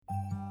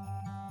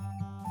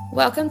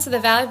Welcome to the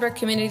Valley Brook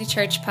Community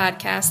Church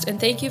podcast, and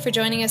thank you for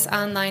joining us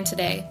online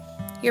today.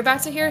 You're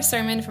about to hear a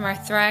sermon from our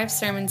Thrive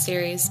sermon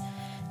series.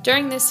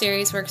 During this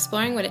series, we're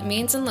exploring what it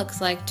means and looks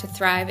like to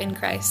thrive in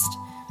Christ.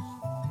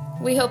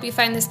 We hope you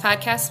find this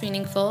podcast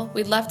meaningful.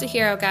 We'd love to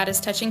hear how God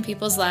is touching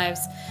people's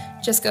lives.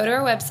 Just go to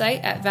our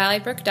website at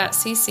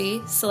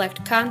valleybrook.cc,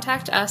 select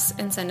Contact Us,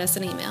 and send us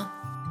an email.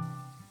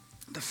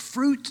 The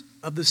fruit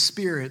of the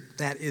Spirit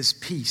that is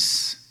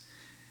peace,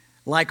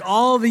 like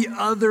all the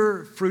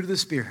other fruit of the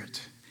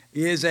Spirit,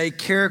 is a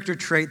character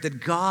trait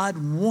that God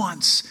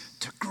wants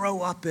to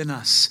grow up in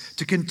us,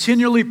 to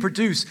continually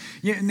produce.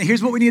 And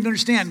here's what we need to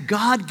understand.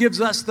 God gives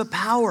us the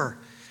power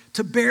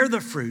to bear the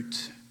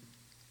fruit.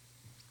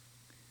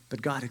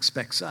 But God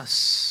expects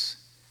us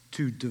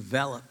to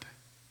develop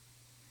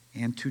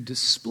and to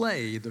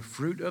display the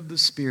fruit of the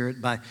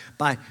Spirit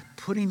by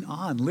putting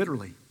on,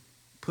 literally,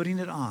 putting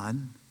it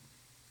on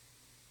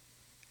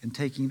and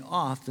taking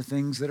off the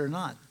things that are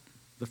not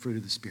the fruit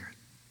of the Spirit.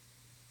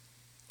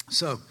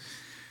 So,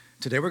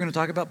 today we're going to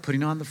talk about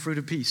putting on the fruit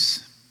of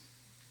peace.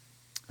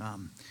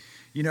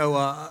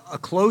 A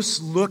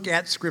close look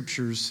at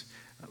scriptures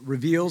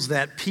reveals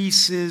that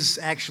peace is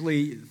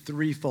actually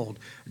threefold.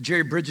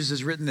 Jerry Bridges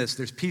has written this.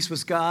 There's peace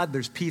with God,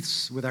 there's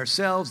peace with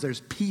ourselves, there's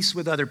peace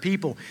with other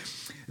people.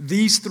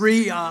 These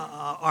three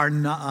are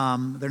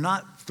not, they're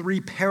not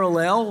three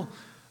parallel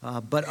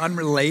but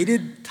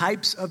unrelated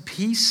types of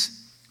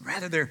peace.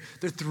 Rather,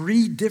 they're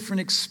three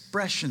different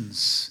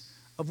expressions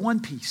of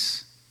one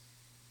peace.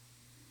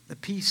 The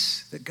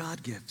peace that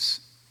God gives,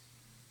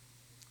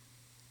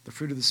 the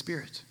fruit of the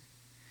Spirit.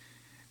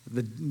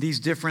 These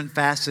different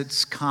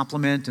facets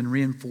complement and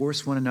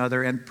reinforce one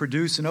another and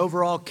produce an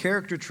overall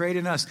character trait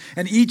in us.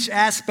 And each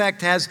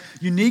aspect has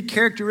unique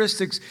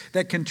characteristics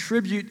that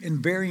contribute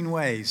in varying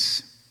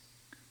ways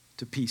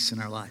to peace in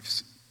our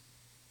lives.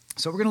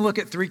 So we're going to look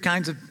at three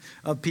kinds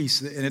of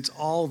peace, and it's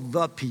all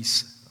the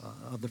peace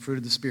of the fruit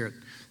of the Spirit.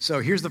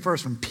 So here's the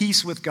first one,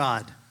 peace with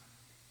God.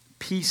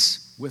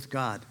 Peace with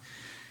God.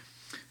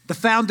 The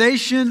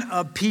foundation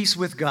of peace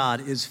with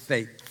God is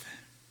faith.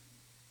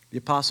 The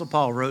Apostle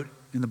Paul wrote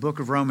in the book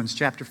of Romans,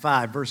 chapter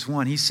 5, verse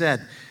 1, he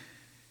said,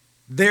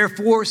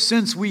 "Therefore,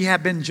 since we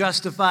have been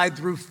justified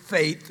through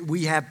faith,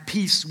 we have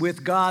peace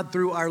with God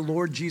through our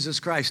Lord Jesus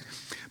Christ."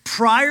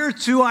 Prior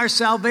to our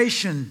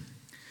salvation,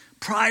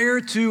 prior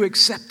to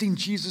accepting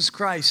Jesus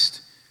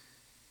Christ,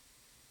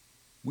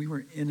 we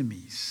were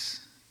enemies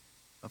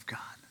of God.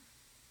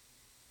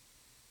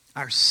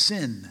 Our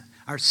sin,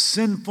 our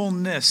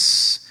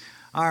sinfulness,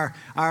 our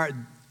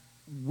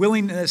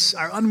willingness,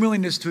 our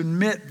unwillingness to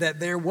admit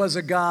that there was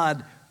a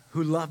God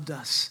who loved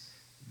us,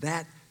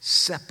 that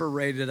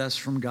separated us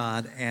from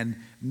God and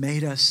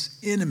made us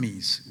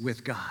enemies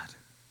with God.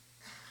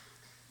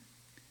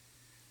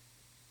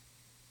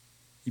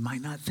 You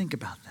might not think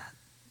about that,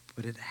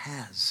 but it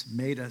has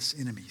made us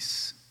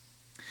enemies.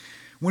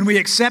 When we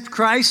accept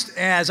Christ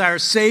as our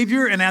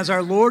Savior and as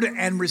our Lord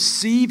and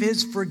receive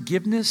His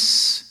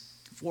forgiveness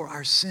for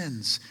our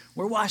sins,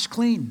 we're washed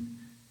clean.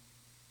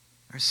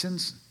 Our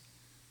sins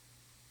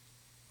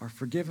are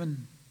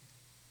forgiven,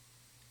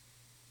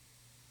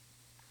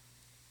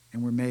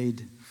 and we're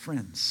made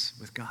friends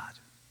with God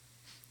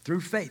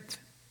through faith.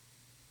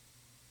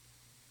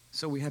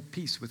 So we have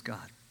peace with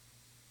God.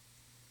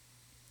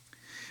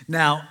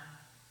 Now,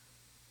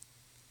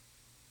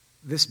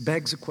 this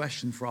begs a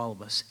question for all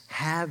of us.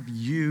 Have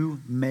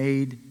you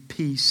made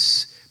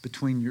peace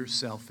between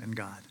yourself and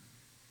God?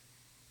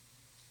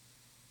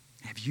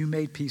 Have you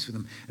made peace with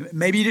Him?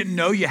 Maybe you didn't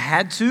know you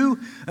had to.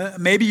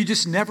 Maybe you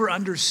just never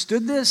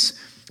understood this.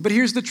 But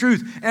here's the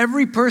truth.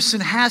 Every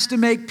person has to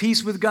make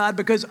peace with God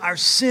because our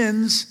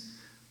sins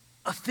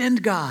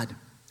offend God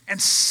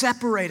and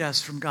separate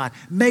us from God,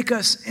 make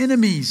us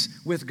enemies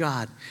with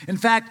God. In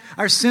fact,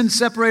 our sins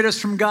separate us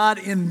from God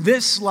in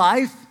this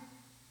life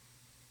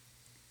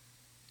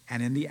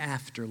and in the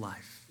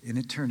afterlife, in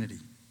eternity,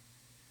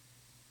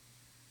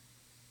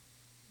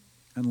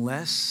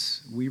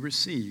 unless we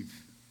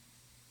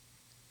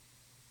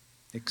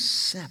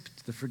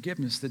accept the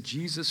forgiveness that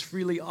Jesus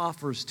freely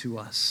offers to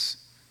us.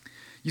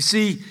 You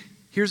see,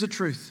 here's the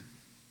truth.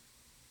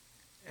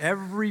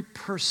 Every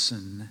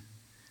person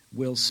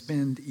will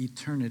spend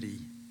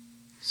eternity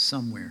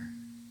somewhere.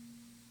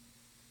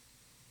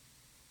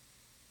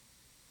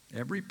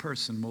 Every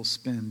person will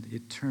spend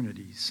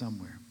eternity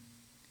somewhere.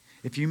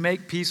 If you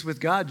make peace with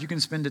God, you can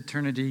spend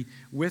eternity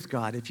with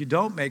God. If you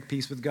don't make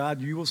peace with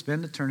God, you will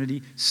spend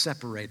eternity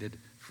separated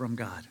from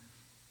God.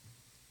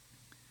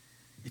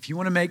 If you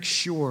want to make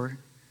sure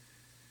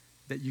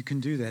that you can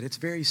do that, it's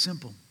very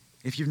simple.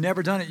 If you've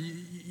never done it,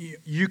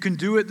 you can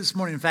do it this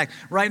morning. In fact,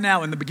 right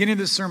now, in the beginning of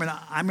this sermon,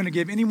 I'm going to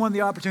give anyone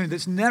the opportunity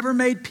that's never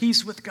made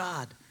peace with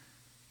God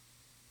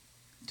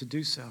to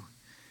do so.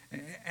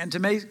 And to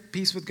make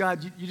peace with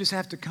God, you just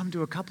have to come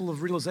to a couple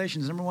of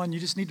realizations. Number one, you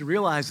just need to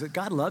realize that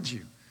God loves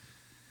you.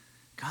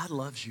 God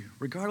loves you.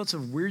 Regardless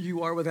of where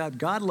you are with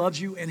God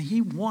loves you, and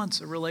He wants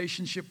a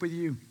relationship with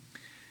you.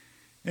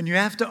 And you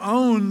have to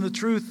own the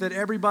truth that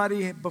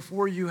everybody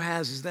before you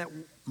has, is that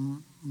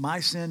my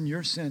sin,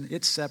 your sin,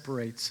 it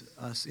separates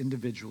us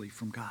individually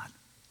from God.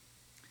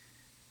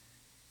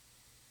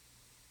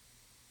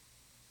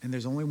 And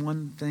there's only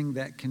one thing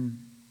that can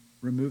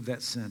remove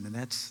that sin, and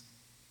that's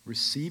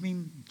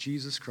receiving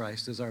Jesus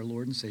Christ as our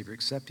Lord and Savior,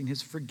 accepting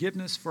his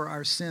forgiveness for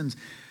our sins.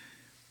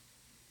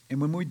 And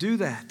when we do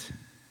that,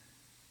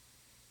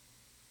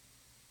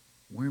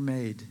 we're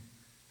made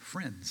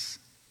friends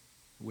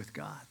with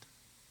God.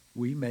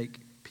 We make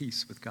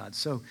peace with God.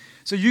 So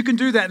you can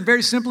do that. And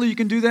very simply, you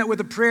can do that with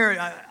a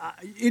prayer.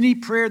 Any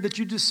prayer that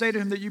you just say to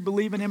him that you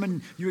believe in him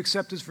and you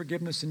accept his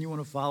forgiveness and you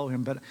want to follow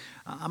him. But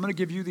I'm going to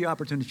give you the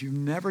opportunity, if you've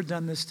never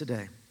done this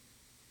today,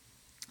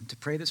 to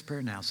pray this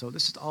prayer now. So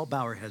this is all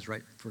bow our heads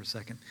right for a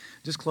second.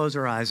 Just close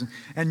our eyes.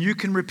 And you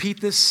can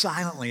repeat this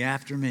silently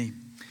after me.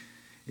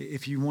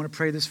 If you want to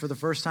pray this for the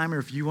first time or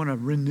if you want to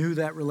renew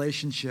that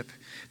relationship.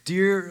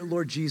 Dear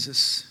Lord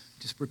Jesus,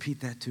 just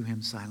repeat that to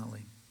him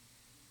silently.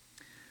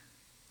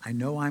 I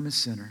know I'm a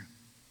sinner.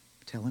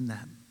 Tell him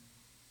that.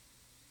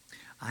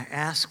 I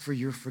ask for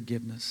your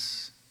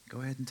forgiveness.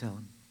 Go ahead and tell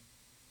him.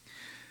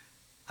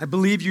 I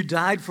believe you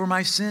died for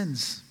my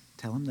sins.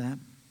 Tell him that.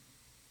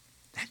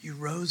 That you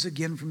rose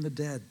again from the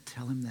dead.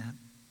 Tell him that.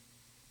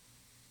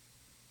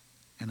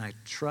 And I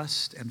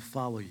trust and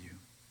follow you.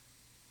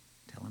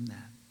 Tell him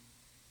that.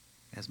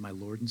 As my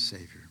Lord and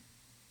Savior.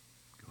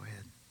 Go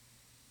ahead.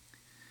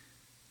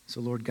 So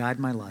Lord, guide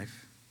my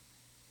life.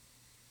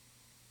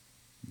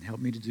 And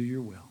help me to do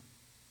your will.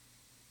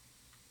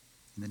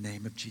 In the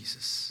name of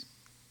Jesus.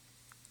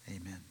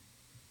 Amen.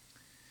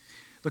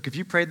 Look, if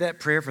you prayed that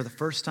prayer for the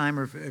first time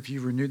or if you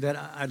renewed that,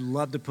 I'd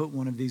love to put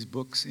one of these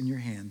books in your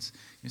hands.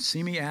 You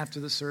see me after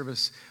the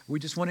service. We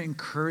just want to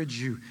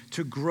encourage you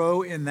to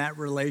grow in that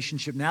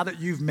relationship. Now that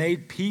you've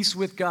made peace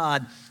with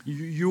God,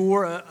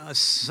 you're a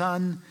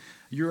son,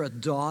 you're a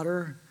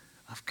daughter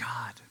of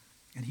God.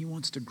 And he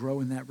wants to grow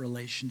in that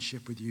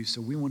relationship with you.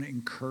 So we want to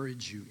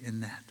encourage you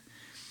in that.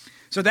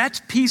 So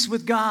that's peace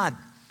with God.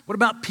 What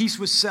about peace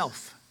with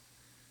self?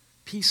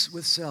 Peace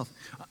with self.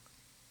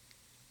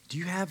 Do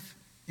you have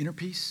inner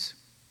peace?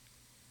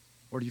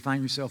 Or do you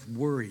find yourself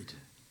worried?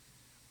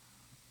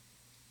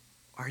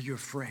 Are you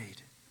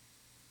afraid?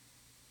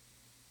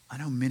 I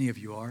know many of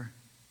you are.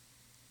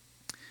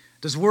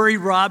 Does worry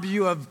rob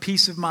you of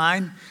peace of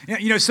mind?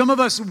 You know, some of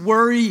us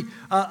worry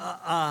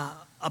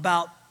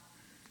about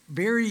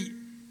very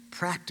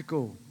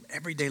practical,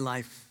 everyday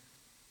life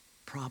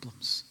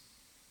problems.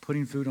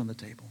 Putting food on the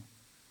table,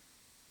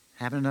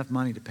 having enough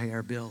money to pay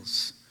our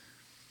bills,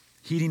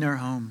 heating our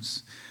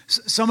homes.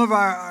 Some of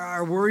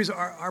our worries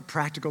are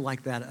practical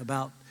like that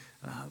about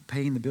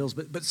paying the bills,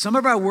 but some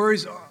of our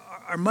worries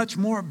are much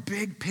more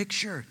big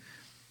picture.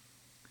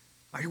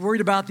 Are you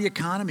worried about the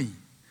economy?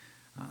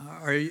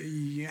 Are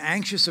you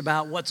anxious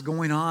about what's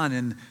going on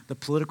in the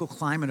political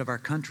climate of our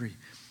country?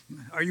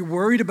 Are you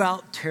worried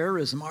about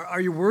terrorism?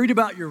 Are you worried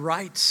about your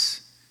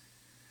rights?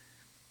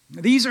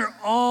 These are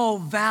all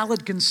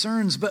valid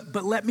concerns,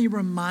 but let me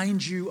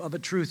remind you of a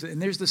truth. And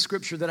there's the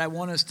scripture that I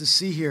want us to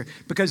see here,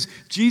 because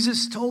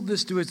Jesus told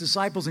this to his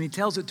disciples and he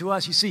tells it to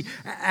us. You see,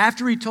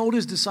 after he told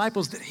his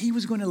disciples that he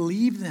was going to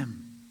leave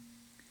them,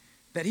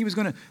 that he was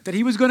going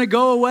to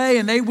go away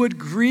and they would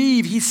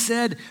grieve, he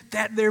said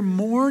that their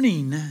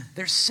mourning,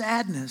 their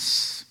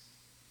sadness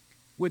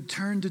would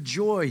turn to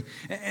joy.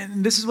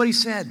 And this is what he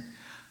said.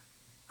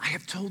 I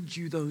have told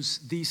you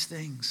these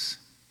things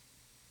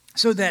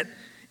so that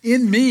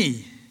in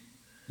me,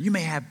 you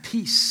may have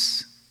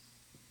peace.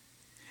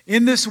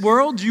 In this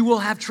world, you will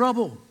have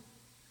trouble,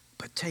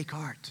 but take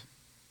heart.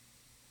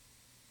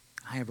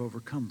 I have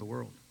overcome the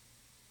world.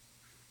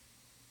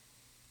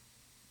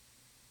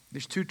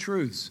 There's two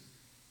truths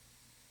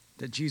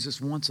that Jesus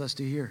wants us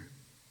to hear.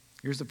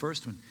 Here's the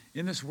first one.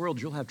 In this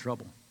world, you'll have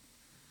trouble.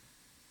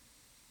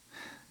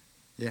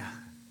 Yeah,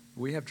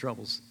 we have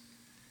troubles.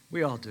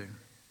 We all do.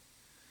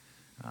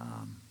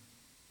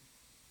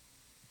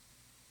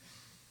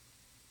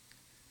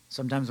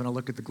 Sometimes when I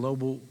look at the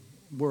global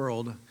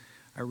world,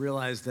 I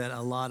realize that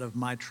a lot of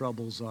my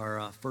troubles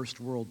are first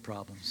world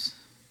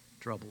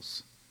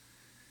troubles.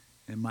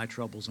 And my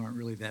troubles aren't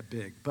really that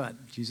big.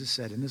 But Jesus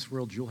said, in this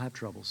world, you'll have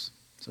troubles.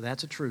 So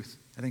that's a truth.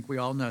 I think we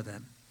all know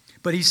that.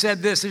 But he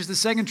said this, here's the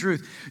second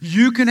truth.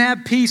 You can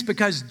have peace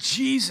because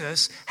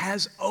Jesus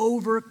has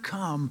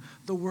overcome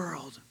the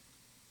world.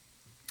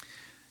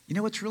 You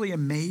know what's really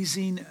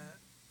amazing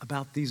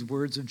about these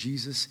words of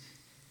Jesus?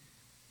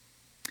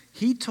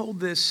 He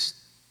told this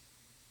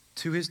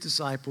to his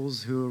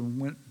disciples who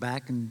went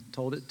back and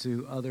told it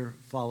to other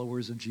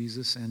followers of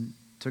Jesus and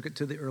took it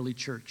to the early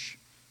church.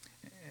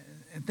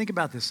 And think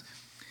about this.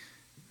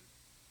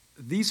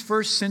 These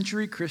first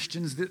century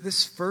Christians,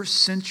 this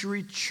first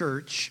century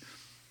church,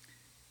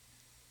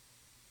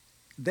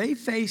 they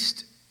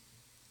faced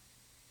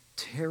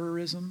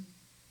terrorism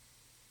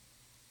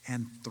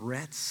and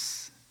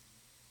threats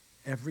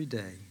every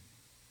day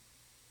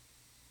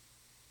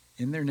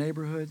in their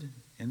neighborhood,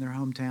 in their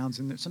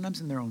hometowns, sometimes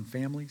in their own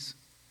families.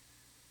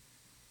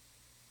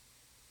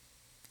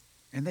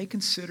 And they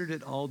considered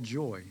it all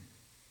joy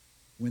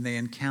when they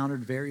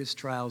encountered various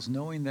trials,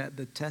 knowing that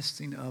the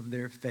testing of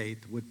their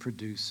faith would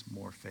produce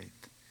more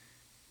faith.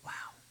 Wow.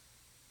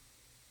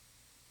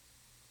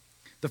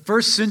 The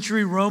first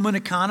century Roman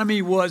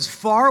economy was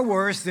far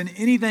worse than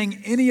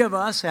anything any of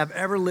us have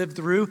ever lived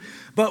through.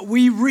 But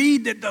we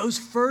read that those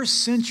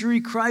first century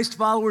Christ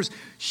followers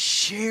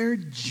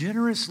shared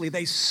generously.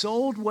 They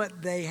sold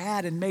what they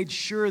had and made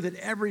sure that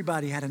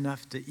everybody had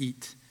enough to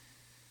eat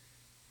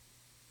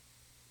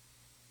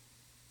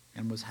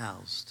and was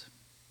housed.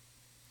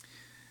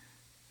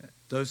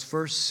 Those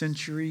first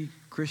century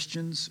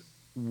Christians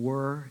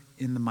were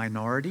in the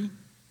minority.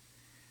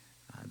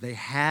 They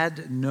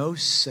had no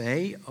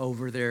say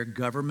over their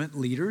government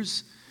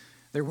leaders.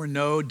 There were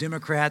no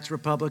Democrats,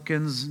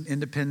 Republicans,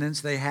 independents.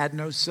 They had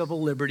no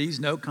civil liberties,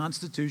 no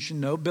Constitution,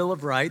 no Bill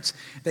of Rights.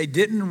 They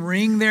didn't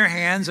wring their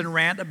hands and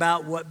rant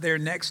about what their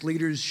next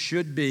leaders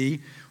should be,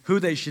 who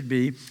they should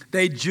be.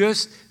 They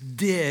just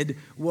did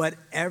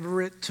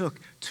whatever it took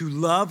to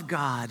love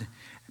God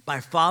by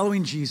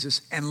following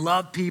Jesus and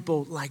love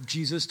people like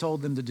Jesus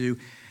told them to do.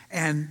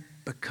 And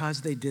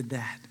because they did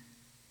that,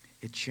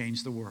 it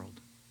changed the world.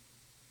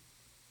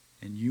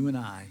 And you and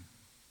I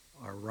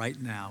are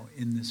right now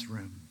in this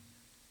room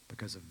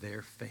because of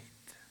their faith.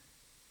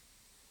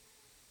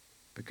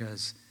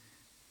 Because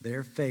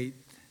their faith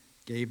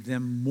gave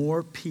them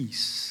more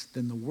peace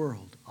than the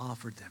world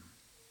offered them.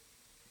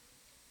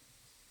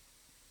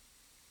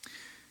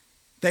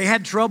 They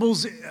had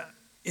troubles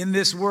in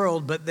this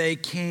world, but they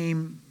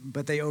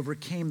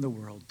overcame the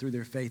world through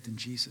their faith in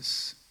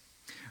Jesus.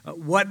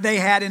 What they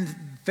had in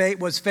faith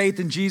was faith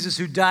in Jesus,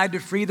 who died to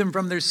free them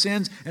from their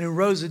sins and who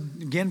rose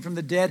again from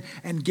the dead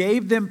and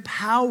gave them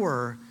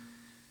power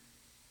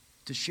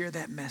to share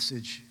that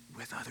message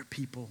with other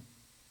people.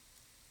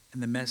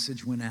 And the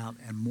message went out,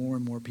 and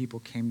more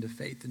people came to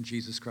faith in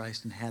Jesus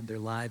Christ and had their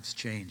lives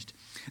changed.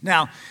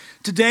 Now,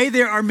 today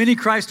there are many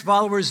Christ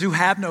followers who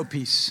have no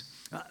peace.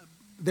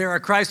 There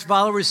are Christ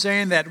followers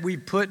saying that we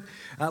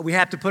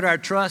have to put our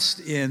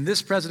trust in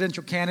this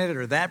presidential candidate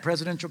or that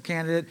presidential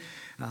candidate,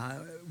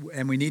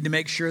 and we need to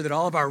make sure that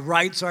all of our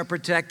rights are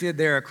protected.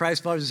 There are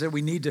Christ followers who say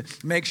we need to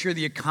make sure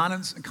the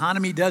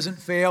economy doesn't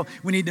fail.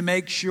 We need to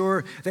make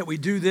sure that we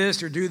do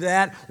this or do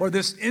that, or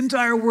this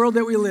entire world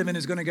that we live in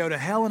is going to go to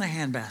hell in a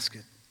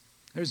handbasket.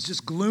 There's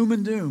just gloom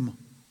and doom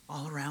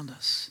all around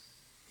us.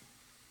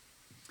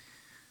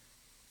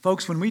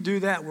 Folks, when we do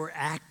that, we're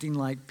acting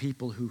like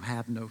people who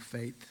have no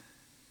faith.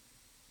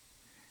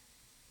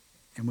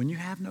 And when you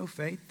have no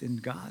faith in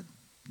God,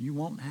 you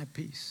won't have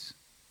peace.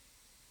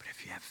 But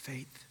if you have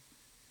faith,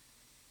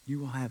 you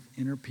will have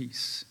inner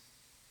peace.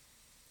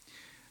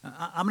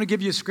 I'm going to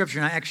give you a scripture,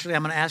 and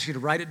I'm going to ask you to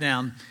write it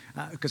down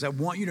because I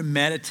want you to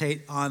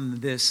meditate on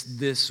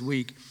this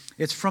week.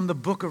 It's from the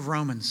book of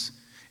Romans.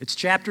 It's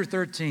chapter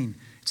 13.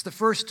 It's the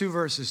first two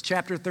verses,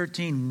 chapter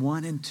 13,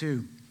 1 and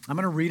 2. I'm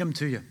going to read them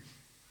to you.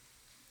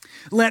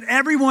 Let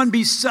everyone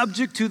be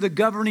subject to the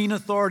governing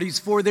authorities,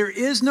 for there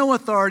is no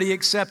authority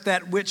except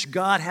that which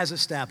God has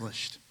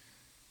established.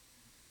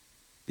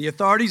 The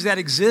authorities that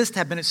exist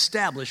have been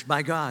established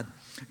by God.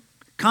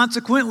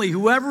 Consequently,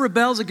 whoever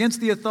rebels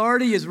against the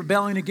authority is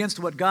rebelling against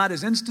what God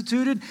has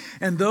instituted,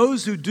 and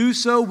those who do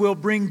so will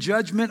bring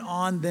judgment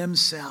on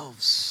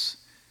themselves.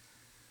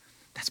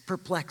 That's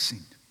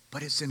perplexing,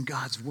 but it's in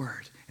God's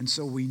word, and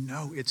so we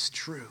know it's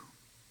true.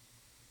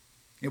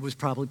 It was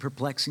probably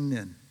perplexing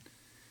then,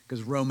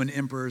 because Roman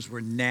emperors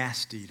were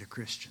nasty to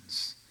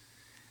Christians.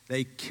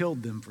 They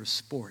killed them for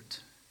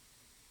sport.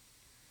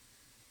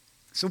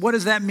 So what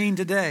does that mean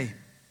today?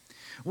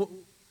 Well,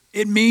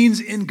 it means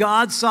in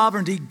God's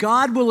sovereignty,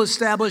 God will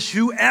establish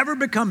whoever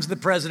becomes the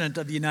president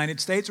of the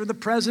United States or the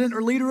president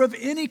or leader of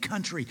any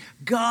country.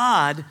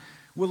 God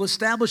will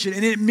establish it.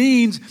 And it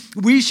means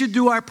we should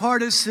do our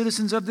part as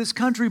citizens of this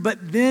country,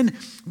 but then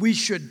we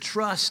should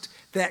trust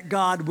that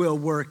God will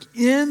work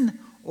in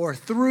or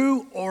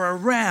through or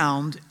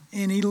around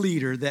any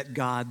leader that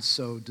God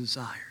so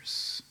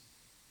desires.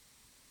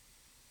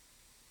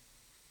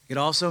 It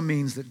also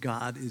means that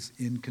God is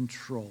in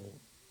control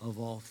of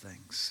all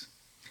things.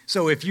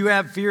 So if you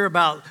have fear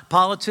about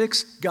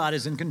politics, God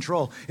is in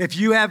control. If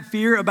you have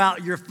fear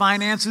about your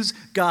finances,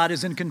 God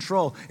is in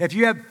control. If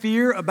you have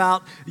fear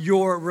about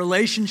your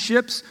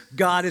relationships,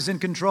 God is in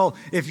control.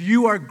 If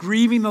you are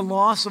grieving the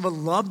loss of a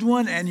loved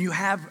one and you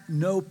have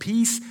no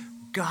peace,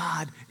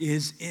 God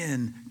is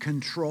in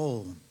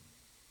control.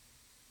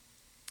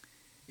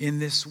 In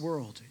this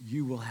world,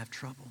 you will have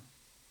trouble.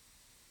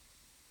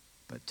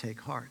 But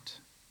take heart.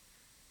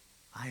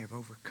 I have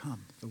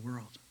overcome the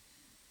world.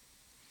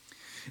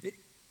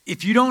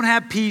 If you don't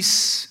have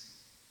peace,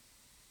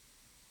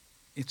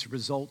 it's a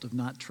result of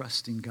not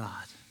trusting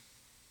God.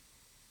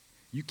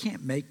 You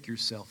can't make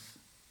yourself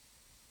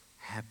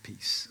have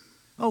peace.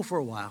 Oh, for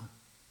a while.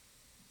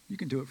 You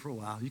can do it for a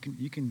while.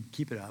 You can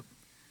keep it up,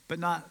 but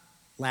not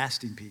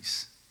lasting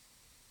peace.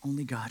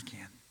 Only God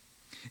can.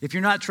 If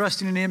you're not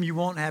trusting in Him, you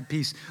won't have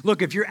peace.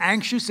 Look, if you're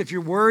anxious, if you're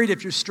worried,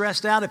 if you're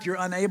stressed out, if you're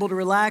unable to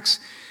relax,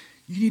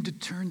 you need to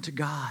turn to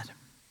God.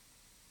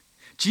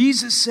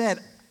 Jesus said,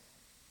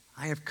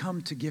 I have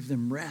come to give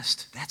them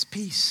rest. That's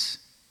peace.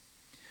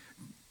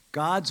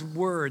 God's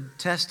word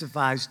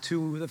testifies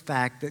to the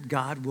fact that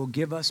God will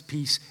give us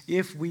peace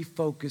if we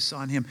focus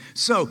on him.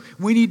 So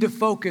we need to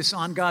focus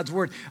on God's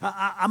word.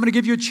 I'm going to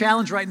give you a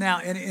challenge right now,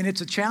 and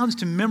it's a challenge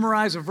to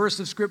memorize a verse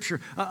of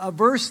Scripture, a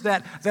verse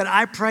that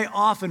I pray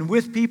often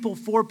with people,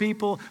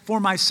 for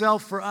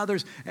myself, for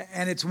others,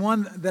 and it's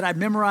one that I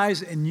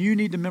memorize, and you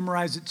need to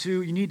memorize it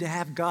too. You need to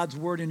have God's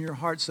word in your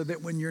heart so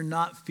that when you're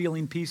not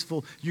feeling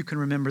peaceful, you can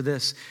remember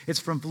this. It's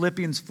from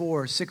Philippians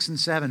 4, 6 and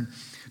 7.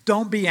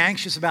 Don't be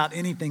anxious about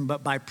anything,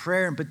 but by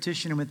prayer and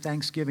petition and with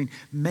thanksgiving,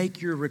 make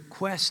your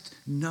request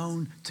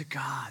known to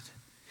God.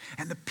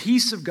 And the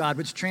peace of God,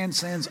 which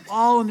transcends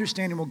all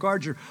understanding, will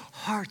guard your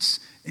hearts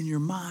and your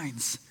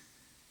minds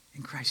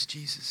in Christ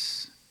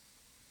Jesus.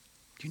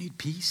 Do you need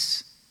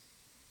peace?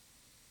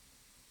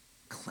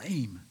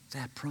 Claim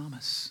that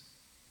promise.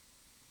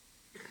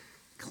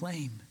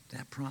 Claim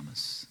that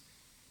promise.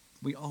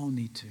 We all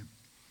need to.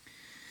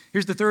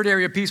 Here's the third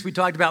area of peace we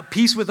talked about,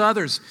 peace with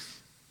others.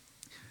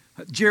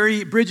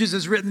 Jerry Bridges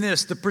has written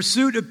this: the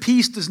pursuit of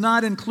peace does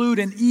not include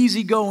an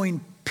easygoing,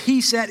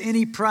 peace at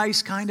any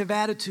price kind of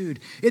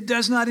attitude. It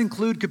does not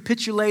include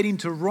capitulating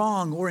to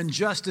wrong or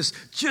injustice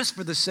just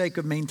for the sake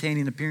of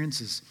maintaining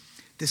appearances.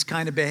 This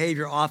kind of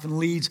behavior often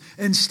leads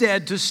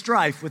instead to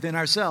strife within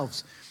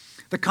ourselves.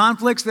 The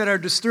conflicts that are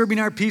disturbing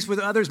our peace with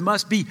others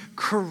must be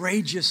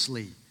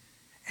courageously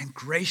and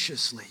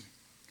graciously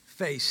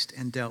faced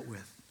and dealt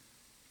with.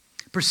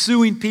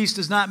 Pursuing peace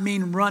does not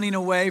mean running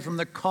away from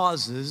the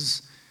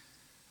causes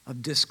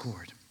of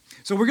discord.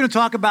 So we're going to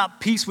talk about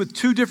peace with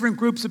two different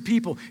groups of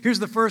people. Here's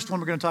the first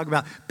one we're going to talk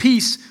about: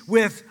 peace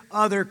with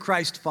other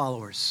Christ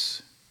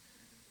followers.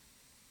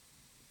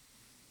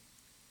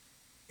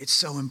 It's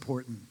so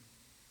important.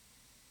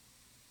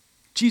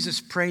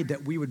 Jesus prayed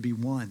that we would be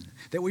one,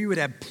 that we would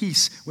have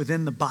peace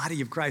within the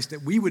body of Christ,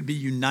 that we would be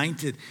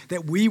united,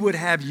 that we would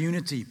have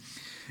unity.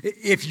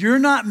 If you're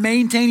not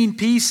maintaining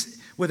peace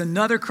with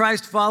another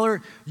Christ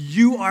follower,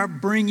 you are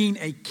bringing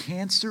a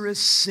cancerous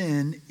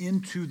sin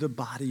into the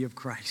body of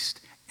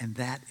Christ. And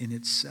that in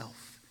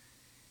itself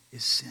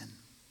is sin.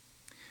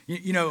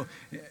 You know,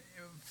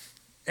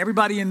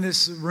 everybody in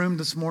this room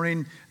this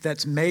morning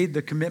that's made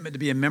the commitment to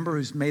be a member,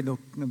 who's made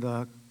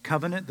the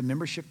covenant, the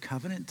membership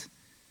covenant,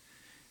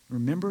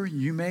 remember,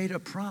 you made a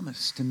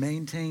promise to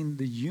maintain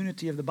the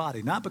unity of the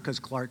body. Not because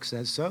Clark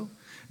says so,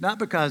 not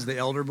because the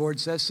elder board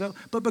says so,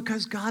 but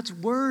because God's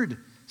word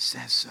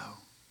says so.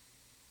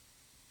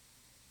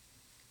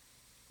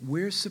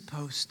 We're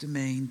supposed to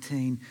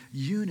maintain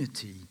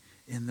unity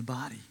in the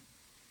body.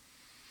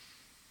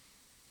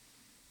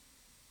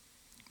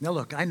 Now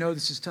look, I know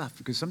this is tough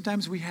because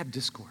sometimes we have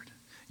discord.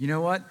 You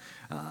know what?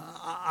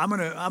 I'm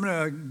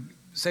gonna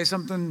say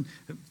something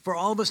for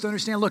all of us to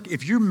understand. Look,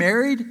 if you're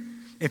married,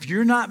 if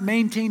you're not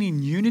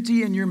maintaining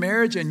unity in your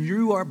marriage and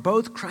you are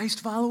both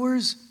Christ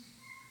followers,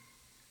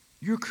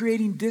 you're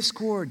creating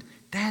discord.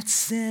 That's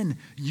sin.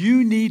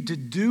 You need to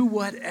do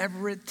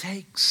whatever it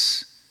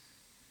takes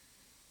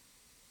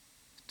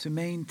to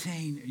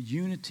maintain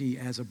unity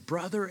as a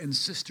brother and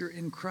sister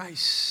in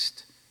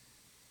Christ.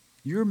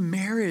 Your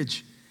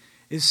marriage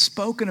is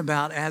spoken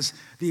about as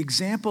the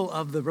example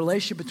of the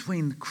relationship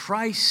between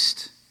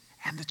Christ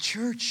and the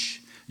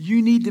church.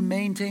 You need to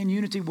maintain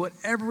unity,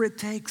 whatever it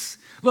takes.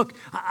 Look,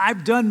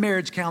 I've done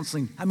marriage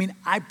counseling.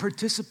 I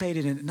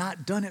participated in it,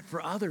 not done it for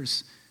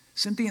others.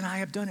 Cynthia and I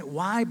have done it.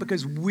 Why?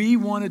 Because we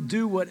want to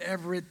do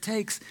whatever it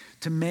takes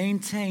to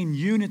maintain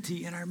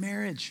unity in our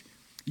marriage.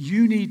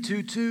 You need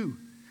to too.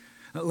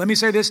 Let me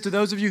say this to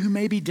those of you who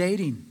may be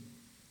dating.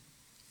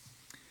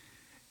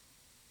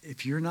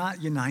 If you're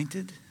not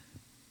united,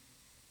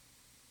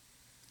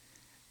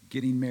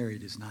 getting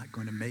married is not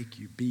going to make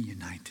you be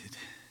united.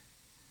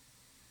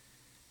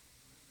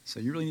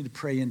 So you really need to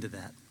pray into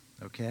that,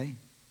 okay?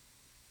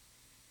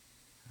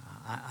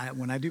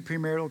 When I do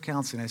premarital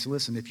counseling, I say,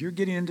 listen, if you're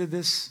getting into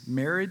this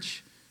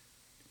marriage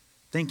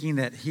thinking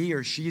that he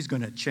or she's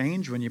going to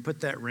change when you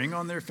put that ring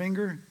on their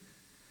finger,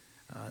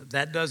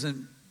 that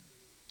doesn't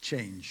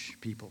change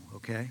people,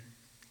 okay?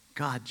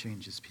 God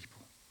changes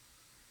people.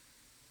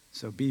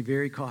 So be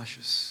very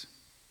cautious.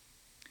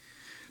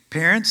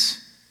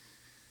 Parents,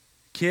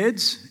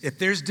 kids, if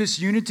there's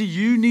disunity,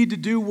 you need to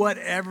do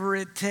whatever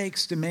it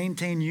takes to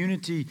maintain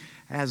unity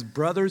as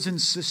brothers and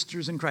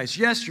sisters in Christ.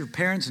 Yes, your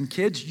parents and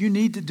kids, you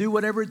need to do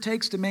whatever it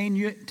takes to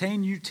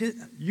maintain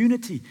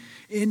unity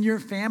in your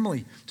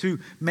family, to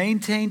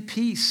maintain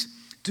peace.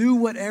 Do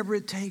whatever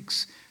it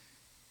takes.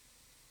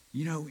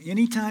 You know,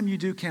 anytime you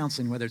do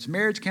counseling, whether it's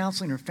marriage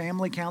counseling or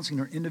family counseling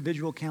or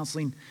individual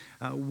counseling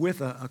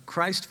with a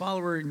Christ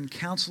follower and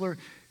counselor,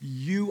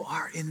 you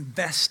are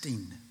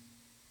investing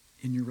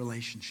in your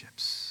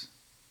relationships.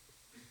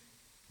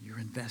 You're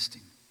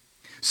investing.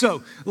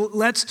 So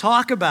let's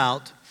talk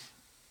about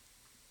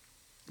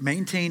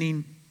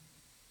maintaining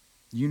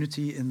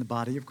unity in the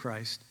body of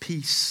Christ,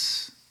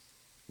 peace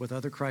with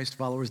other Christ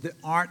followers that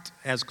aren't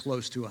as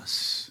close to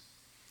us.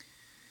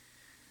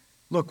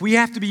 Look, we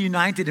have to be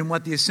united in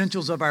what the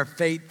essentials of our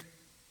faith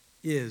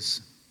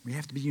is. We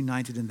have to be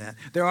united in that.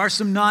 There are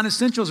some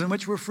non-essentials in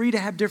which we're free to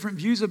have different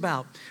views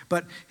about.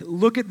 But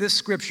look at this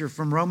scripture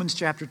from Romans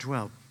chapter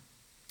 12.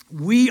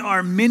 We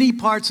are many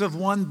parts of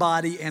one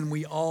body, and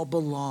we all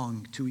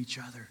belong to each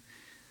other.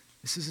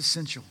 This is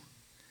essential.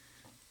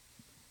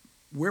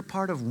 We're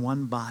part of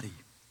one body.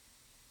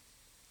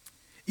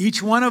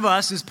 Each one of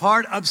us is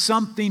part of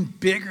something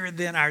bigger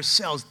than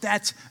ourselves.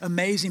 That's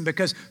amazing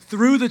because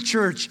through the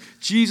church,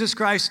 Jesus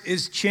Christ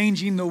is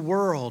changing the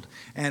world.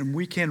 And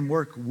we can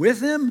work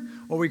with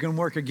him or we can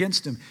work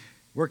against him.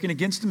 Working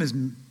against him is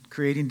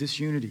creating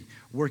disunity.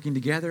 Working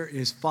together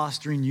is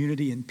fostering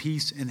unity and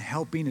peace and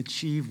helping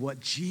achieve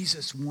what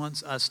Jesus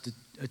wants us to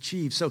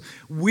achieve. So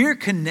we're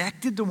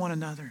connected to one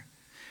another.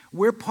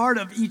 We're part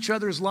of each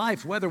other's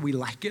life, whether we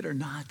like it or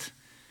not.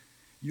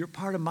 You're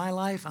part of my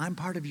life. I'm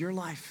part of your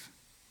life.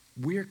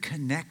 We're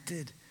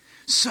connected.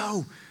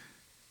 So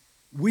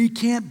we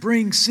can't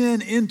bring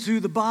sin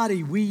into the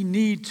body. We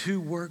need to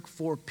work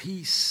for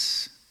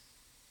peace.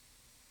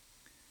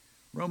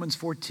 Romans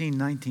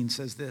 14:19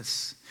 says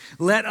this,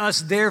 let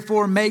us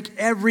therefore make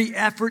every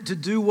effort to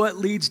do what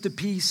leads to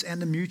peace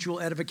and to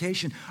mutual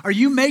edification. Are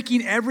you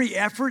making every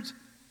effort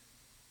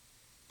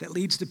that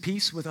leads to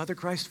peace with other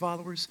Christ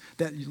followers,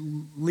 that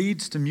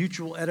leads to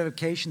mutual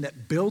edification,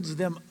 that builds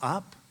them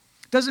up?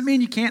 Doesn't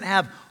mean you can't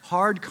have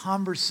hard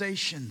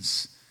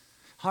conversations.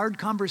 Hard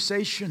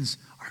conversations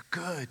are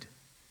good.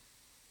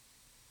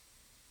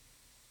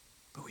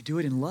 But we do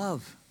it in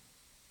love.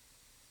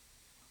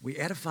 We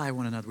edify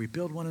one another. We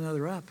build one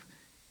another up.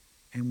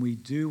 And we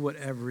do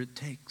whatever it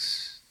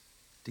takes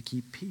to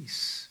keep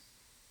peace.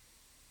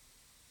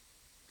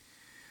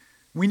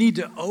 We need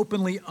to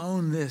openly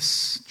own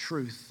this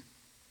truth.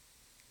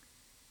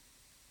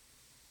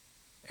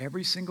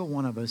 Every single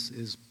one of us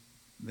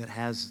that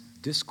has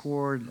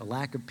discord, a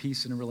lack of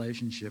peace in a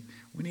relationship,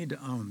 we need to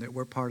own that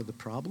we're part of the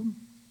problem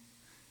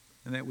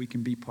and that we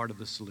can be part of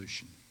the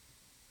solution.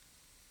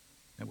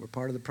 That we're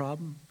part of the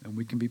problem and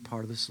we can be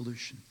part of the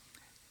solution.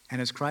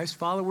 And as Christ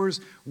followers,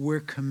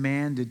 we're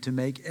commanded to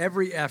make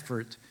every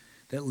effort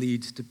that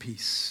leads to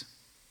peace.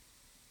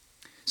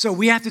 So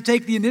we have to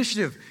take the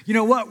initiative. You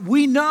know what?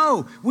 We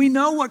know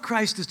what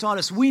Christ has taught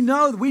us. We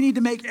know that we need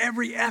to make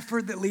every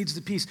effort that leads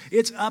to peace.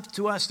 It's up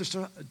to us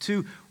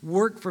to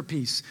work for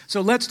peace.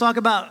 So let's talk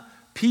about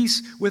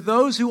peace with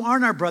those who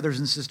aren't our brothers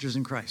and sisters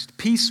in Christ.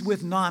 Peace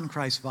with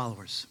non-Christ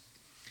followers.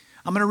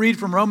 I'm going to read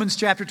from Romans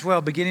chapter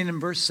 12, beginning in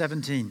verse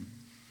 17.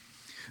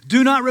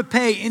 Do not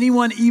repay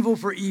anyone evil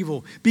for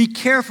evil. Be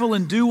careful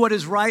and do what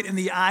is right in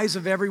the eyes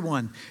of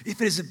everyone. If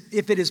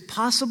it is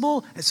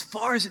possible, as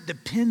far as it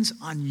depends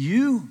on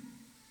you,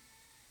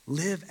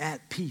 live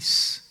at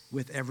peace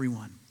with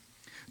everyone.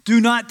 Do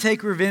not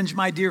take revenge,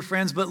 my dear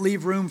friends, but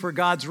leave room for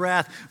God's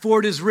wrath. For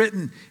it is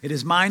written, it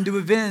is mine to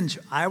avenge.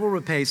 I will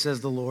repay,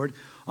 says the Lord.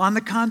 On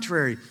the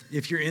contrary,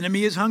 if your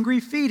enemy is hungry,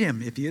 feed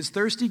him. If he is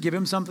thirsty, give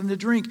him something to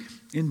drink.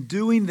 In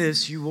doing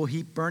this, you will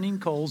heap burning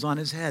coals on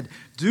his head.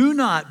 Do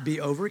not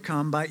be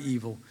overcome by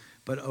evil,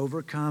 but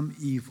overcome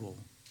evil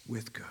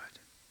with good.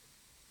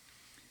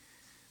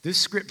 This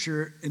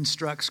scripture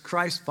instructs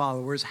Christ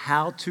followers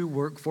how to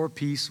work for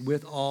peace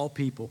with all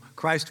people,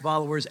 Christ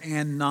followers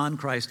and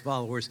non-Christ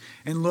followers.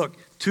 And look,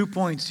 2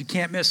 points, you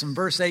can't miss them.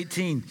 Verse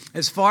 18,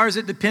 as far as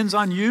it depends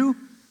on you,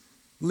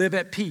 live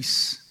at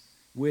peace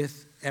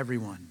with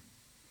everyone.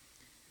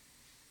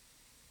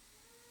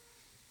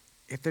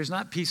 If there's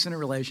not peace in a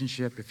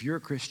relationship, if you're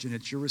a Christian,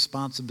 it's your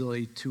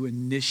responsibility to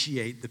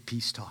initiate the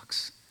peace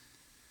talks.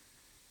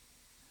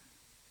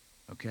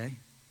 Okay?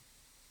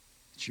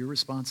 It's your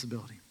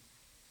responsibility.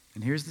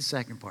 And here's the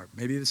second part.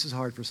 Maybe this is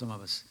hard for some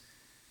of us.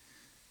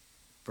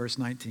 Verse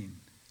 19.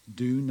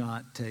 Do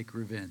not take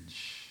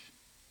revenge.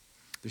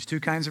 There's two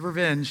kinds of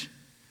revenge.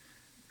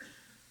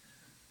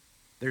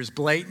 There's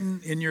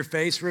blatant,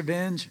 in-your-face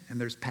revenge,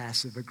 and there's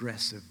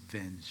passive-aggressive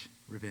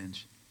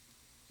revenge.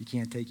 You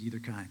can't take either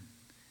kind.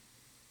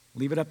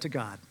 Leave it up to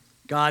God.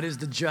 God is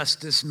the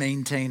justice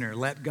maintainer.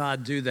 Let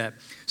God do that.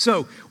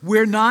 So,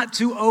 we're not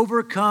to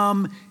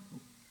overcome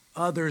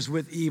others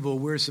with evil.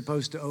 We're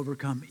supposed to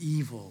overcome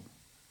evil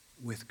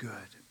with good.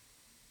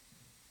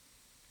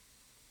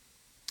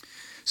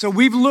 So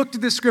we've looked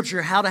at this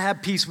scripture, how to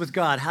have peace with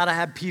God, how to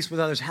have peace with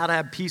others, how to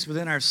have peace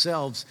within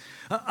ourselves.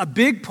 A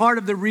big part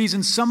of the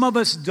reason some of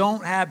us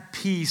don't have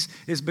peace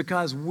is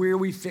because where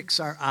we fix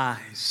our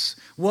eyes,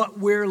 what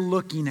we're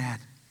looking at.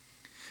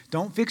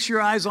 Don't fix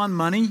your eyes on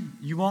money.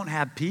 You won't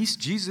have peace.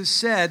 Jesus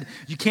said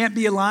you can't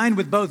be aligned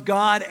with both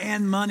God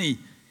and money.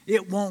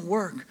 It won't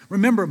work.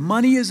 Remember,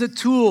 money is a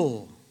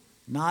tool,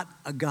 not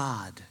a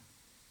God.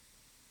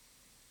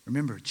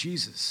 Remember,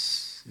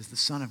 Jesus is the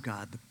Son of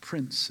God, the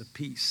Prince of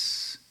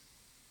Peace.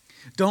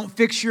 Don't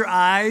fix your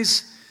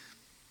eyes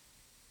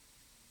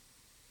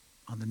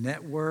on the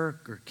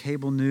network or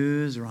cable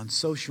news or on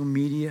social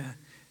media.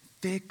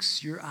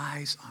 Fix your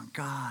eyes on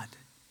God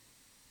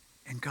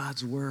and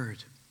God's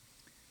Word.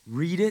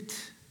 Read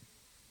it,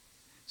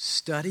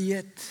 study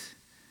it,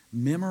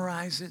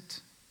 memorize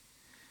it.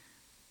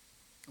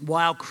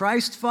 while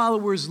Christ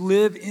followers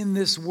live in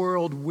this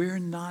world, we're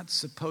not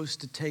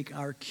supposed to take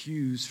our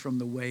cues from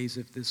the ways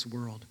of this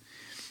world.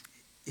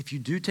 If you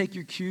do take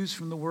your cues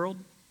from the world,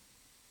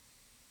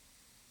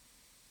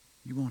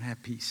 you won't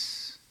have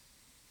peace.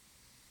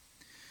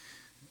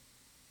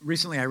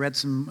 Recently, I heard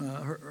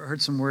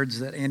some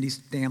words that Andy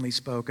Stanley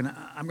spoke, and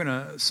I'm going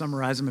to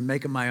summarize them and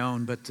make them my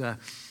own, but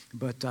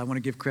I want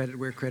to give credit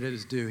where credit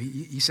is due.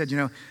 He said,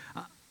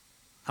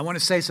 I want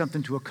to say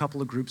something to a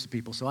couple of groups of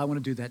people, so I want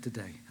to do that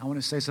today. I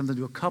want to say something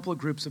to a couple of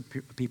groups of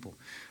people.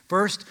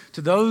 First,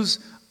 to those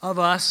of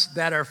us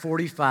that are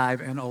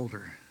 45 and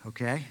older,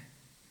 okay?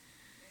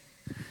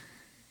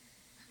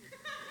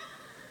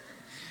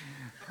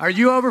 Are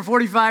you over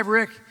 45,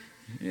 Rick?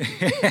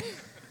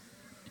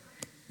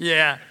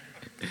 Yeah.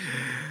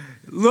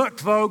 Look,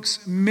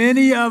 folks,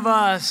 many of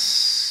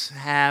us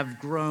have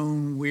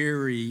grown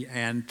weary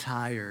and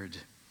tired,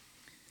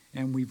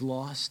 and we've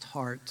lost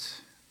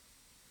heart.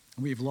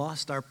 We've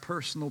lost our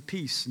personal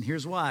peace, and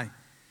here's why.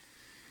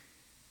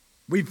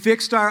 We've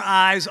fixed our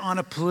eyes on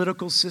a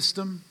political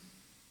system,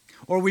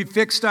 or we've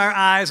fixed our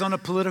eyes on a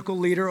political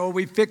leader, or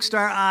we've fixed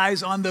our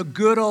eyes on the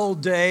good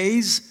old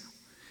days.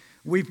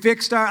 We've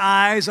fixed our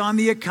eyes on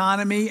the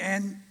economy,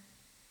 and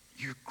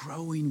you're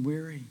growing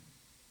weary.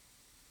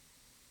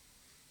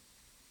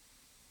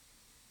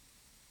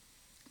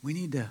 We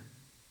need to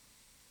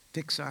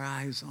fix our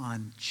eyes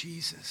on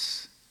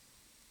Jesus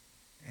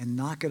and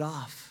knock it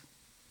off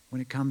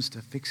when it comes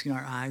to fixing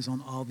our eyes on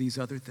all these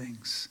other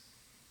things.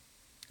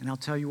 And I'll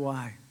tell you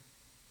why.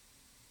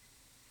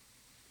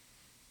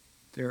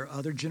 There are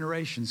other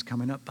generations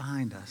coming up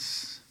behind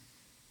us.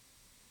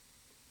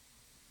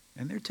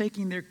 And they're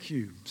taking their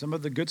cue, some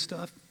of the good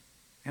stuff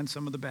and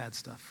some of the bad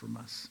stuff from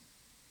us.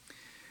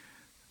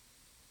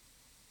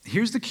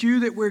 Here's the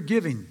cue that we're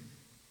giving.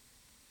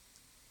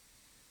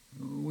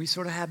 We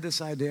sort of have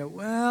this idea,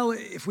 well,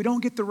 if we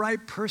don't get the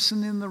right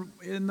person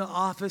in the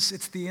office,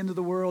 it's the end of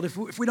the world.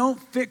 If we don't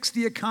fix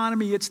the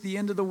economy, it's the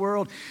end of the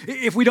world.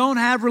 If we don't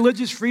have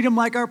religious freedom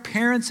like our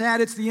parents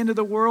had, it's the end of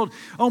the world.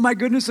 Oh my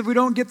goodness, if we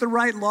don't get the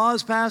right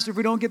laws passed, if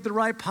we don't get the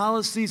right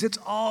policies, it's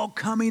all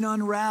coming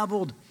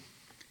unraveled.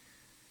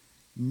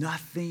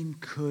 Nothing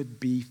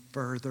could be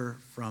further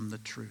from the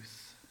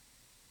truth.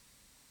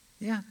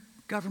 Yeah,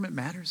 government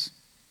matters.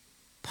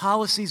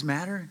 Policies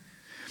matter.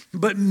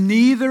 But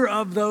neither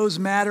of those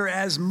matter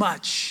as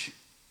much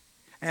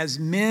as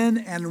men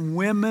and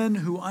women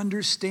who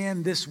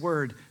understand this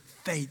word,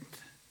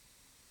 faith.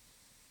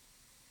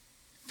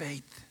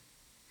 Faith.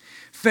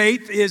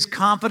 Faith is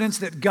confidence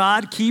that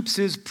God keeps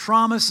His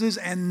promises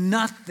and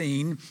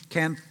nothing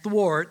can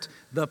thwart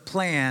the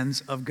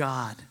plans of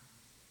God.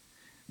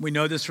 We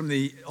know this from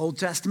the Old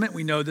Testament.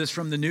 We know this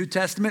from the New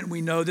Testament.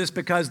 We know this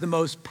because the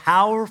most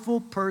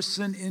powerful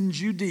person in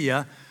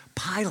Judea,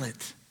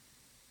 Pilate,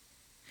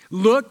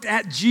 looked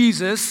at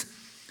Jesus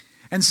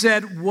and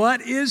said,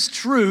 "What is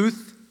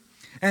truth?"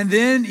 And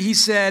then he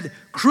said,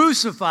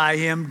 "Crucify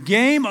him,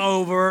 game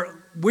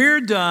over,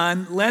 we're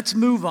done, let's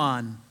move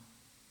on."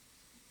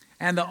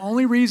 And the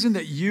only reason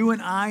that you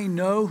and I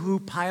know who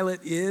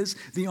Pilate is,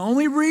 the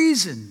only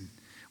reason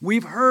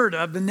we've heard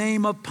of the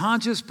name of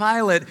Pontius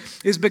Pilate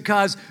is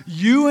because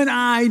you and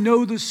I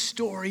know the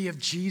story of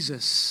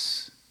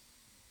Jesus.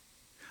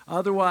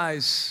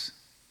 Otherwise,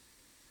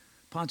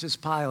 Pontius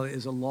Pilate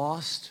is a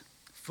lost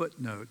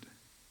footnote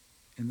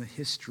in the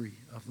history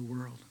of the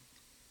world.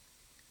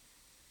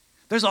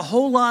 There's a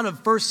whole lot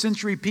of first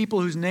century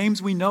people whose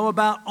names we know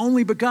about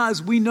only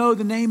because we know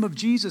the name of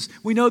Jesus.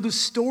 We know the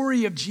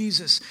story of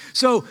Jesus.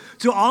 So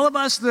to all of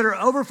us that are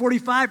over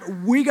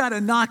 45, we got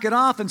to knock it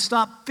off and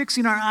stop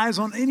fixing our eyes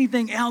on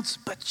anything else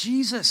but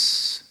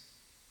Jesus.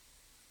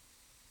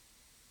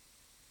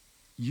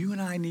 You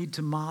and I need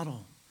to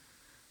model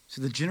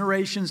to the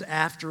generations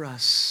after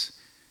us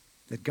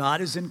that God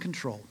is in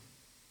control,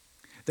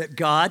 that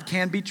God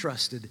can be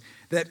trusted,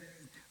 that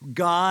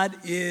God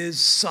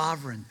is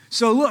sovereign.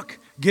 So look,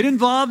 get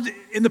involved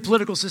in the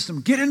political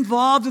system, get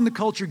involved in the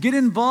culture, get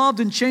involved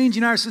in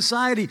changing our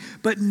society,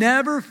 but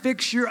never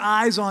fix your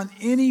eyes on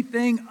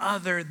anything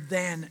other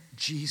than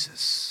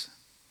Jesus.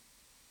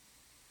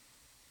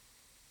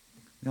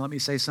 Now let me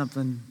say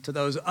something to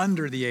those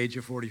under the age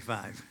of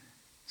 45,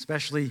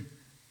 especially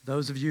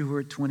those of you who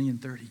are 20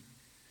 and 30.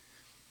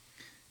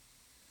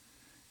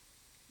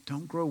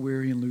 Don't grow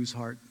weary and lose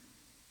heart.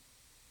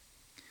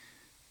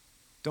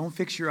 Don't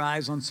fix your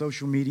eyes on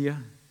social media.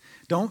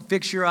 Don't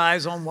fix your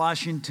eyes on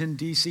Washington,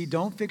 D.C.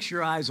 Don't fix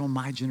your eyes on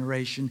my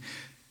generation.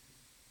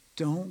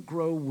 Don't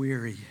grow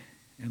weary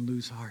and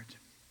lose heart.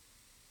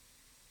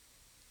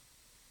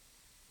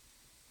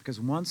 Because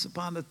once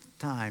upon a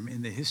time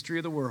in the history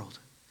of the world,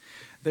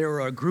 there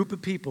were a group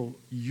of people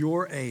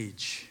your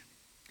age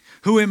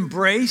who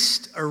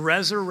embraced a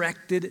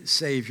resurrected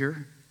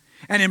Savior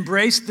and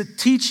embraced the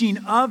teaching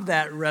of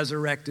that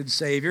resurrected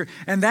Savior.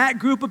 And that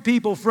group of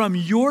people from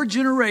your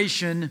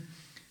generation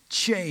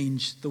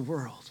changed the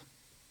world.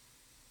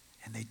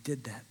 And they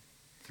did that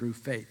through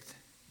faith.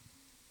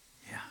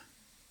 Yeah.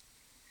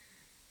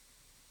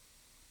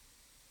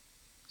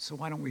 So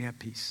why don't we have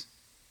peace?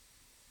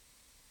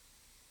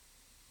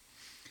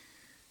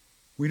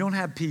 We don't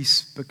have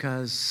peace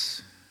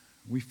because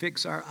we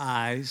fix our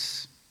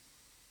eyes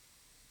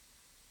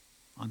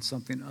on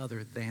something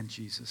other than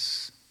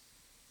Jesus.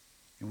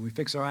 And when we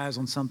fix our eyes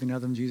on something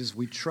other than Jesus,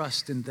 we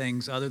trust in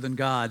things other than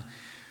God.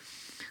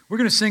 We're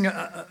going to sing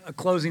a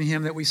closing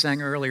hymn that we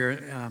sang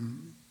earlier.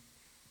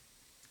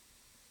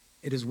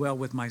 It is well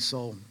with my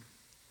soul.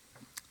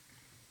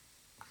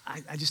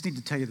 I just need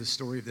to tell you the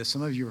story of this.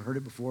 Some of you have heard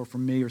it before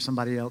from me or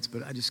somebody else,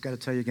 but I just got to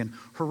tell you again.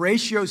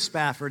 Horatio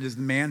Spafford is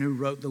the man who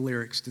wrote the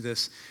lyrics to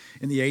this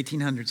in the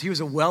 1800s. He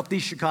was a wealthy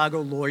Chicago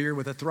lawyer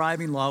with a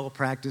thriving law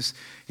practice.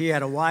 He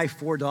had a wife,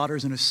 4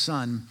 daughters, and a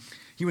son.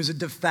 He was a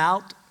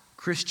devout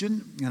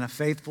Christian and a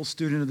faithful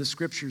student of the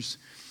Scriptures.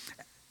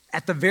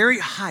 At the very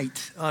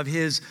height of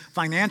his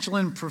financial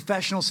and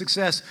professional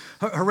success,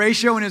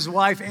 Horatio and his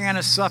wife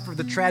Anna suffered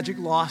the tragic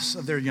loss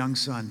of their young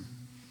son.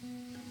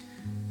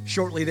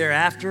 Shortly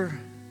thereafter,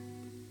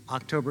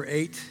 October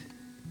 8,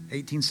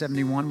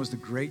 1871, was the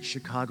Great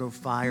Chicago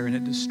Fire, and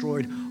it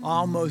destroyed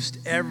almost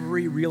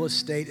every real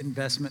estate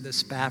investment that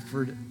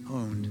Spafford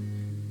owned.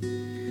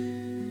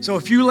 So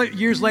a few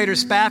years later,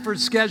 Spafford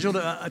scheduled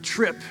a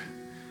trip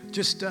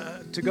just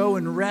to go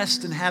and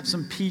rest and have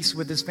some peace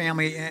with his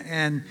family,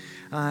 and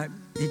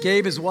he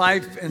gave his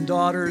wife and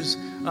daughters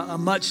a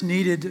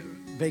much-needed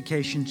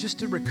vacation just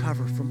to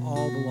recover from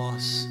all the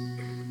loss.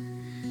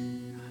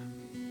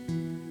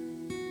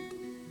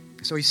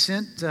 So he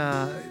sent,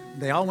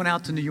 they all went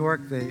out to New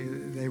York.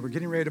 They were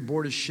getting ready to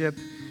board a ship.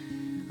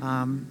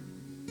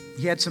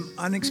 He had some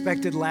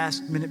unexpected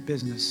last-minute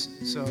business.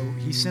 So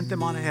he sent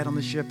them on ahead on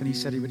the ship, and he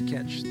said he would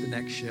catch the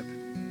next ship.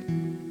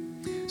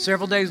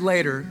 Several days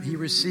later, he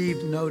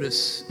received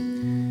notice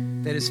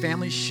that his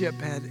family's ship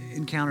had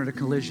encountered a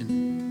collision,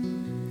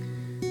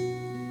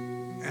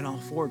 and all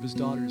 4 of his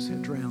daughters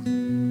had drowned,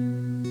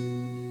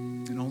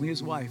 and only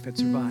his wife had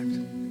survived.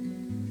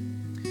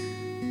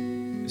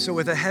 So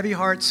with a heavy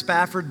heart,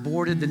 Spafford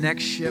boarded the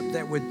next ship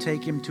that would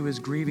take him to his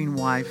grieving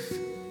wife.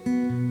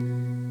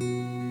 And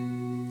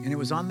it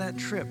was on that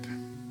trip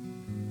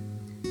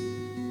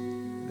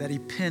that he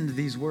penned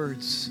these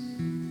words.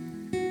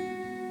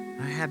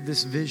 I have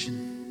this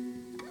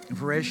vision of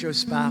Horatio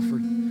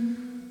Spafford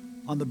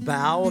on the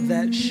bow of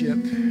that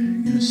ship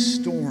in a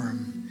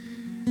storm,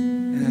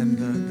 and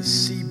the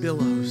sea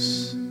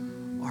billows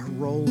are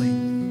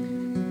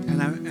rolling,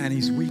 and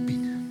he's weeping.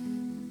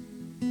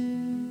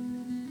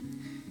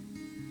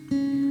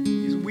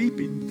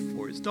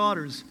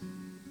 Daughters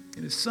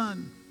and his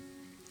son.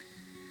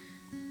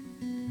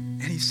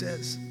 And he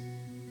says,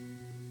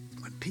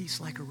 when peace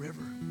like a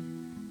river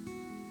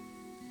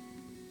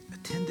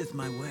attendeth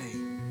my way,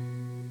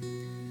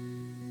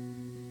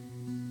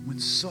 when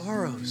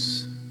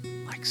sorrows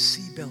like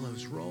sea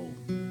billows roll,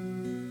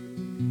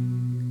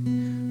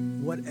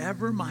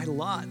 whatever my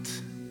lot,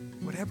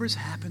 whatever's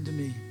happened to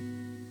me,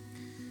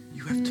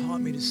 you have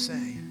taught me to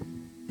say,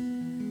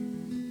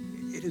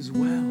 it is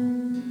well.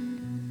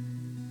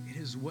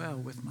 Well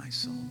with my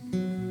soul.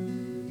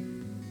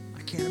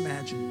 I can't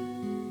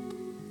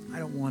imagine. I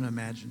don't want to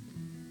imagine.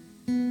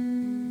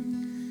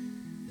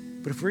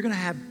 But if we're going to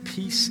have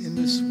peace in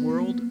this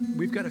world,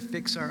 we've got to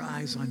fix our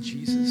eyes on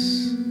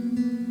Jesus. If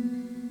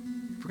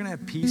we're going to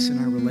have peace in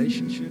our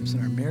relationships,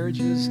 in our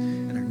marriages,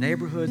 in our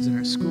neighborhoods, in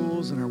our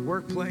schools, in our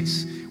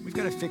workplace, we've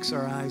got to fix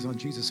our eyes on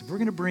Jesus. If we're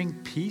going to bring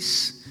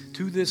peace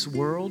to this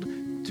world,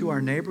 to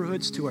our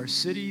neighborhoods, to our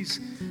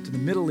cities, to the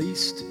Middle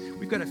East,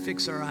 we've got to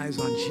fix our eyes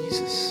on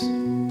Jesus.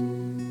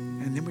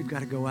 And then we've got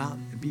to go out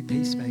and be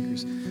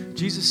peacemakers.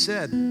 Jesus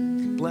said,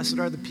 blessed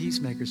are the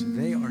peacemakers, for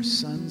they are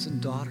sons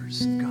and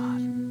daughters of God.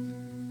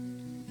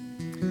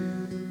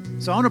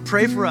 So I want to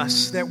pray for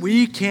us that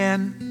we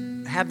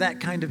can have that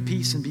kind of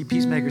peace and be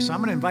peacemakers. So I'm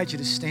going to invite you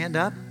to stand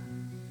up,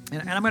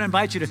 and I'm going to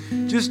invite you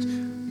to just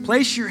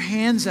place your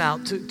hands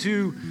out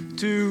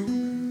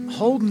to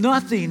hold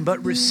nothing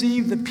but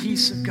receive the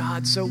peace of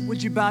God. So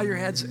would you bow your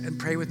heads and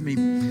pray with me?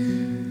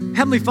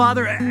 Heavenly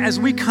Father, as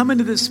we come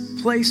into this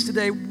place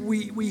today,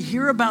 we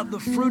hear about the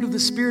fruit of the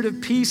Spirit of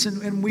peace,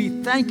 and we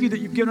thank you that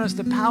you've given us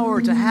the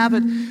power to have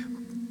it,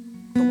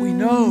 but we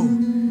know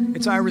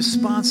it's our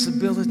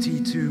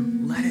responsibility to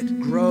let it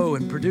grow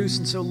and produce.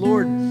 And so,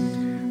 Lord,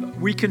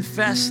 we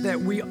confess that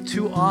we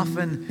too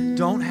often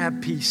don't have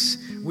peace.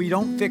 We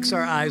don't fix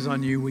our eyes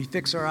on you. We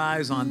fix our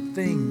eyes on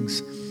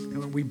things.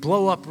 We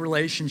blow up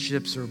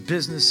relationships or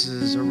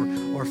businesses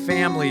or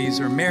families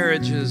or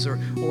marriages or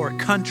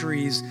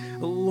countries.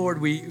 Lord,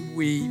 we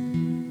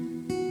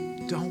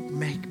don't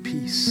make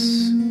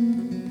peace.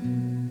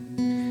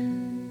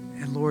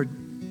 And Lord,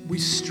 we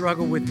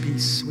struggle with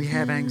peace. We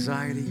have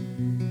anxiety.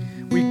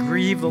 We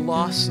grieve the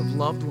loss of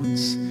loved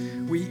ones.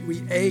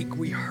 We ache,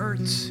 we hurt,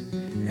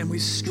 and we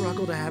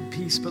struggle to have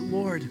peace. But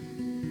Lord,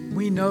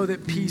 we know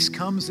that peace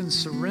comes in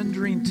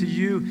surrendering to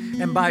you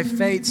and by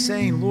faith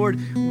saying, Lord,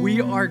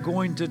 we are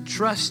going to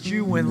trust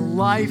you when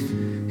life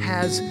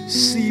has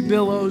sea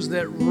billows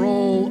that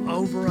roll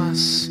over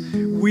us.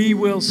 We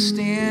will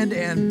stand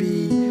and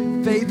be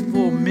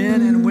faithful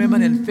men and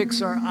women and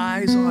fix our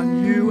eyes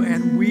on you,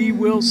 and we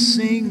will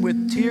sing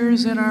with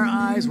tears in our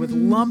eyes, with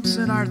lumps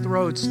in our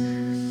throats,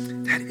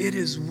 that it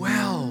is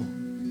well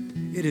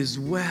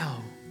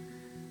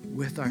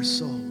with our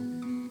soul.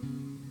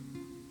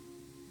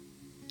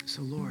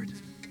 So Lord,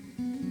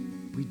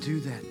 we do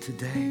that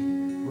today,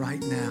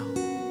 right now,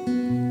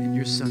 in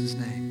your Son's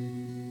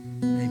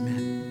name.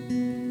 Amen.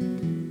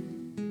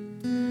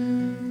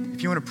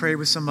 If you want to pray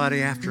with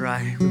somebody after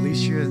I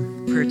release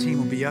you, the prayer team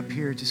will be up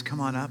here. Just come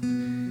on up.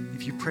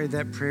 If you prayed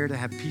that prayer to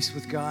have peace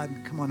with God,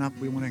 come on up.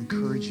 We want to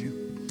encourage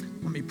you.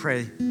 Let me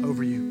pray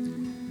over you.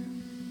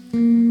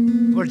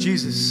 Lord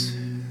Jesus,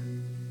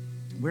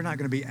 we're not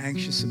going to be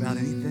anxious about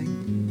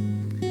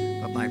anything,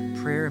 but by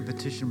prayer and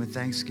petition with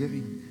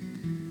thanksgiving,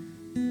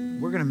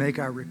 we're going to make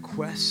our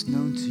requests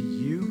known to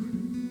you.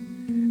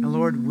 And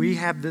Lord, we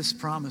have this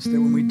promise that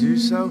when we do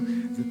so,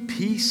 the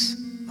peace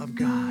of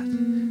God,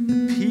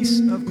 the peace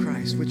of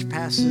Christ, which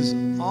passes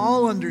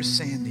all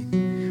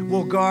understanding,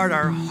 will guard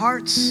our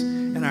hearts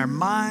and our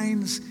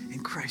minds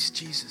in Christ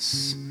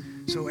Jesus.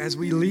 So as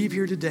we leave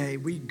here today,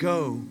 we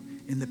go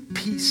in the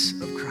peace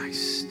of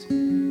Christ.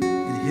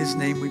 In his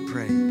name we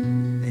pray.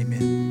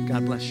 Amen.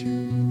 God bless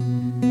you.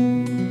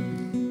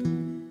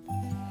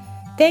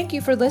 Thank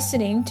you for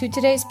listening to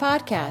today's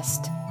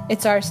podcast.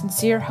 It's our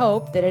sincere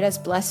hope that it has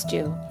blessed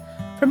you.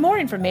 For more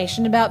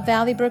information about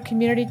Valley Brook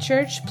Community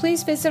Church,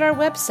 please visit our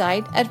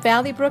website at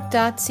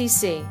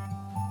valleybrook.cc.